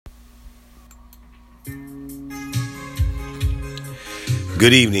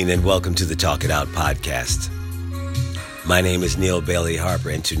Good evening and welcome to the Talk It Out podcast. My name is Neil Bailey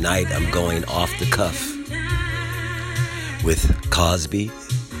Harper, and tonight I'm going off the cuff with Cosby,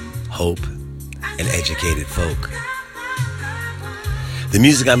 Hope, and Educated Folk. The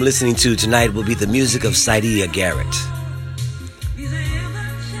music I'm listening to tonight will be the music of Saidiya Garrett,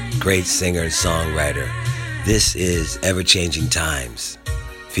 great singer and songwriter. This is Ever-Changing Times,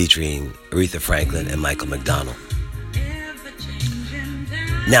 featuring Aretha Franklin and Michael McDonald.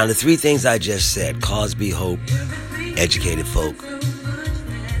 Now, the three things I just said, Cosby, Hope, Educated Folk,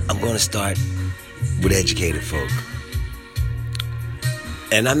 I'm going to start with Educated Folk.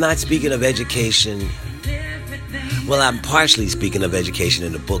 And I'm not speaking of education, well, I'm partially speaking of education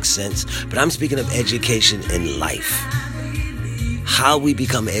in the book sense, but I'm speaking of education in life. How we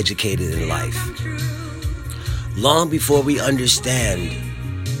become educated in life. Long before we understand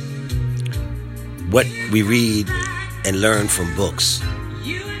what we read and learn from books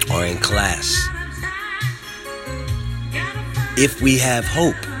or in class, if we have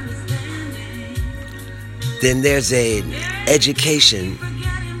hope, then there's an education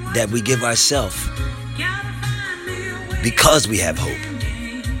that we give ourselves because we have hope.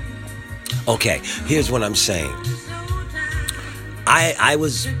 Okay, here's what I'm saying. I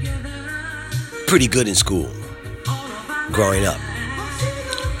was pretty good in school growing up,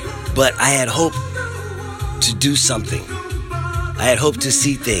 but I had hope to do something. I had hope to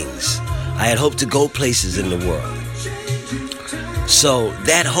see things. I had hope to go places in the world. So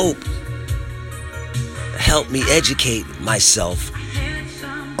that hope helped me educate myself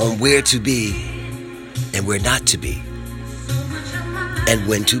on where to be and where not to be, and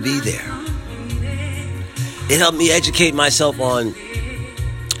when to be there. It helped me educate myself on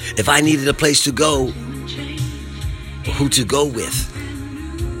if I needed a place to go, who to go with,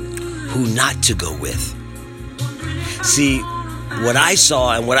 who not to go with. See, what I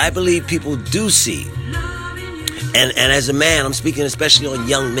saw and what I believe people do see, and as a man, I'm speaking especially on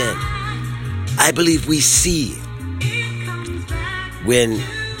young men, I believe we see when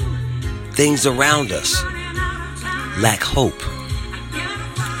things around us lack hope.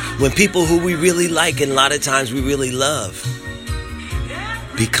 When people who we really like and a lot of times we really love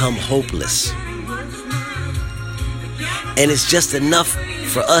become hopeless. And it's just enough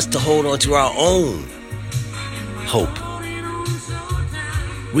for us to hold on to our own hope.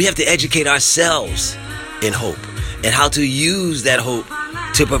 We have to educate ourselves in hope and how to use that hope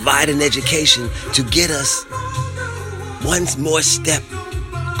to provide an education to get us one more step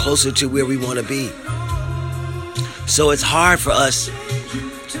closer to where we want to be. So it's hard for us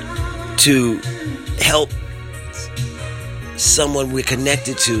to help someone we're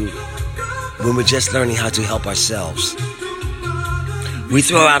connected to when we're just learning how to help ourselves. We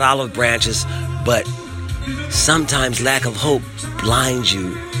throw out olive branches, but sometimes lack of hope blinds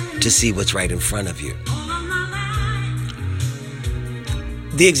you to see what's right in front of you.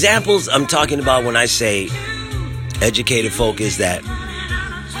 The examples I'm talking about when I say educated folk is that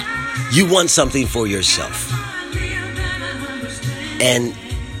you want something for yourself, and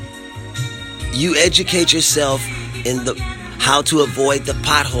you educate yourself in how to avoid the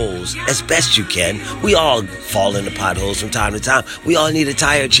potholes as best you can. We all fall into potholes from time to time. We all need a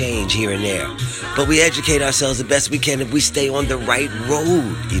tire change here and there. But we educate ourselves the best we can if we stay on the right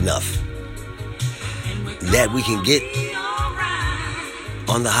road enough that we can get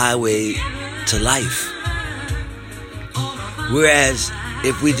on the highway to life. Whereas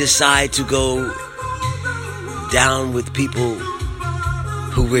if we decide to go down with people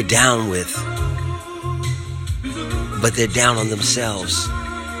who we're down with, but they're down on themselves,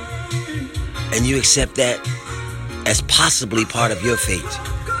 and you accept that as possibly part of your fate,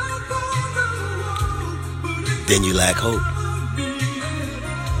 then you lack hope.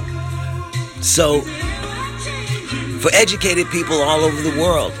 So, for educated people all over the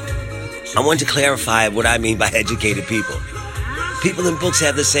world, I want to clarify what I mean by educated people. People in books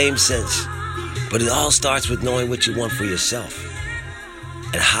have the same sense, but it all starts with knowing what you want for yourself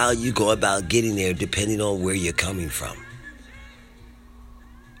and how you go about getting there depending on where you're coming from.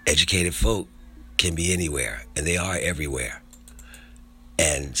 Educated folk can be anywhere, and they are everywhere.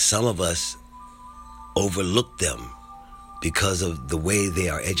 And some of us overlook them because of the way they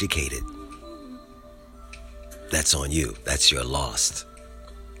are educated. That's on you. That's your loss.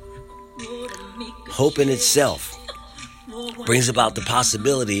 Hope in itself brings about the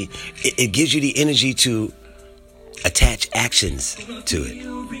possibility. It gives you the energy to attach actions to it.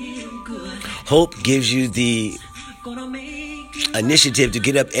 Hope gives you the initiative to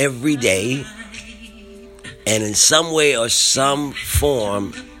get up every day and in some way or some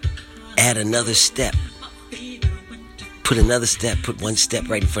form add another step. put one step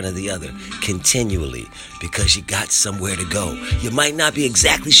right in front of the other continually, because you got somewhere to go. You might not be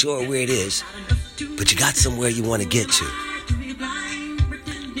exactly sure where it is, but you got somewhere you want to get to.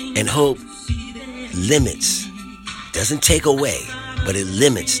 And hope limits, doesn't take away, but it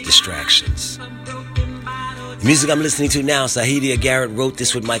limits distractions. The music I'm listening to now, Sahidia Garrett wrote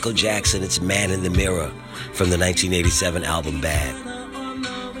this with Michael Jackson. It's Man in the Mirror from the 1987 album Bad.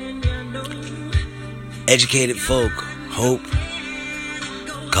 Educated folk, Hope,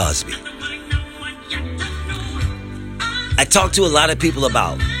 Cosby. I talk to a lot of people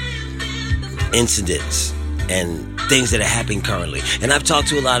about incidents and things that are happening currently. And I've talked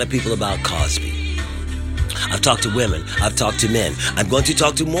to a lot of people about Cosby. I've talked to women. I've talked to men. I'm going to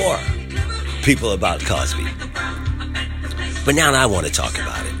talk to more people about Cosby. But now I want to talk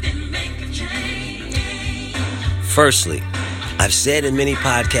about it. Firstly, I've said in many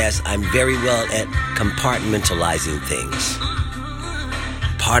podcasts, I'm very well at compartmentalizing things.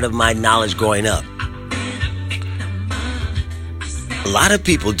 Part of my knowledge growing up. A lot of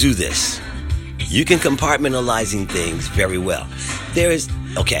people do this. You can compartmentalizing things very well.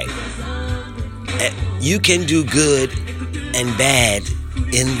 You can do good and bad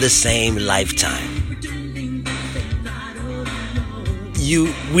in the same lifetime.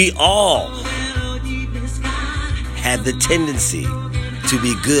 We all have the tendency to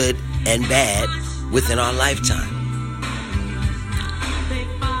be good and bad within our lifetime.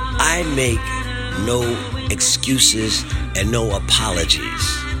 I make no excuses and no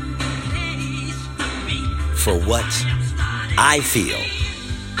apologies for what I feel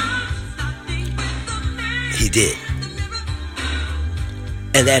he did.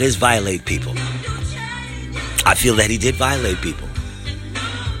 And that is violate people. I feel that he did violate people.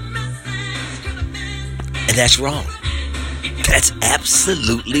 And that's wrong. That's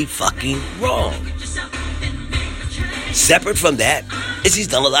absolutely fucking wrong. Separate from that is he's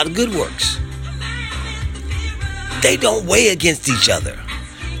done a lot of good works. They don't weigh against each other.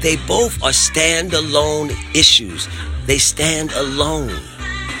 They both are standalone issues. They stand alone.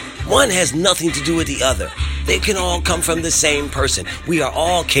 One has nothing to do with the other. They can all come from the same person. We are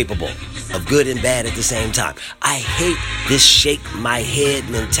all capable of good and bad at the same time. I hate this shake my head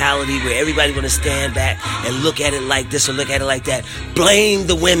mentality where everybody want to stand back and look at it like this or look at it like that. Blame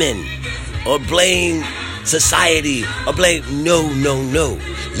the women or blame society or blame... No.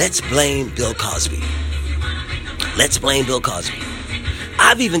 Let's blame Bill Cosby. Let's blame Bill Cosby.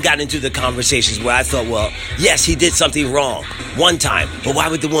 I've even gotten into the conversations where I thought, well, yes, he did something wrong one time, but why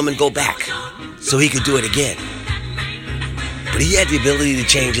would the woman go back so he could do it again? But he had the ability to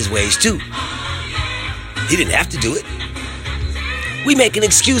change his ways too. He didn't have to do it. We make an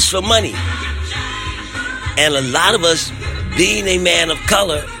excuse for money. And a lot of us, being a man of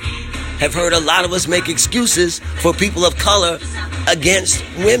color, have heard a lot of us make excuses for people of color against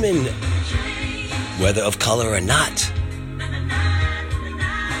women, whether of color or not.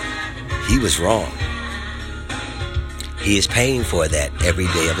 He was wrong. He is paying for that every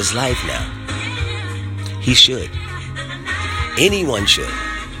day of his life now. He should. Anyone should.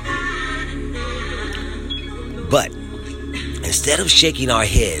 But instead of shaking our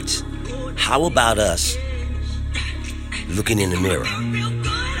heads, how about us looking in the mirror?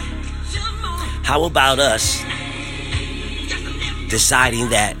 How about us deciding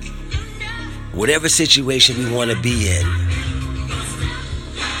that whatever situation we want to be in,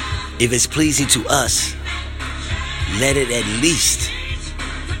 if it's pleasing to us, let it at least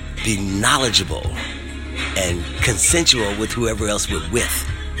be knowledgeable and consensual with whoever else we're with.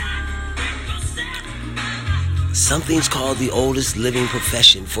 Something's called the oldest living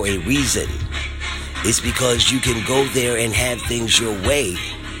profession for a reason. It's because you can go there and have things your way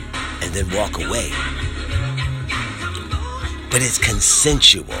and then walk away. But it's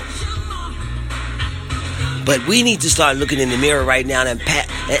consensual. But we need to start looking in the mirror right now and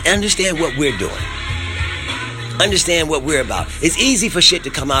understand what we're doing. Understand what we're about. It's easy for shit to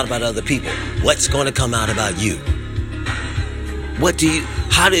come out about other people. What's going to come out about you?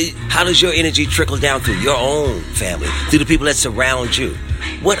 How does your energy trickle down through your own family, through the people that surround you?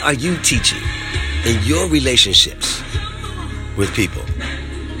 What are you teaching in your relationships with people?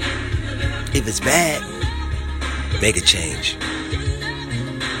 If it's bad, make a change.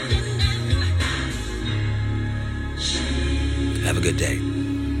 Have a good day.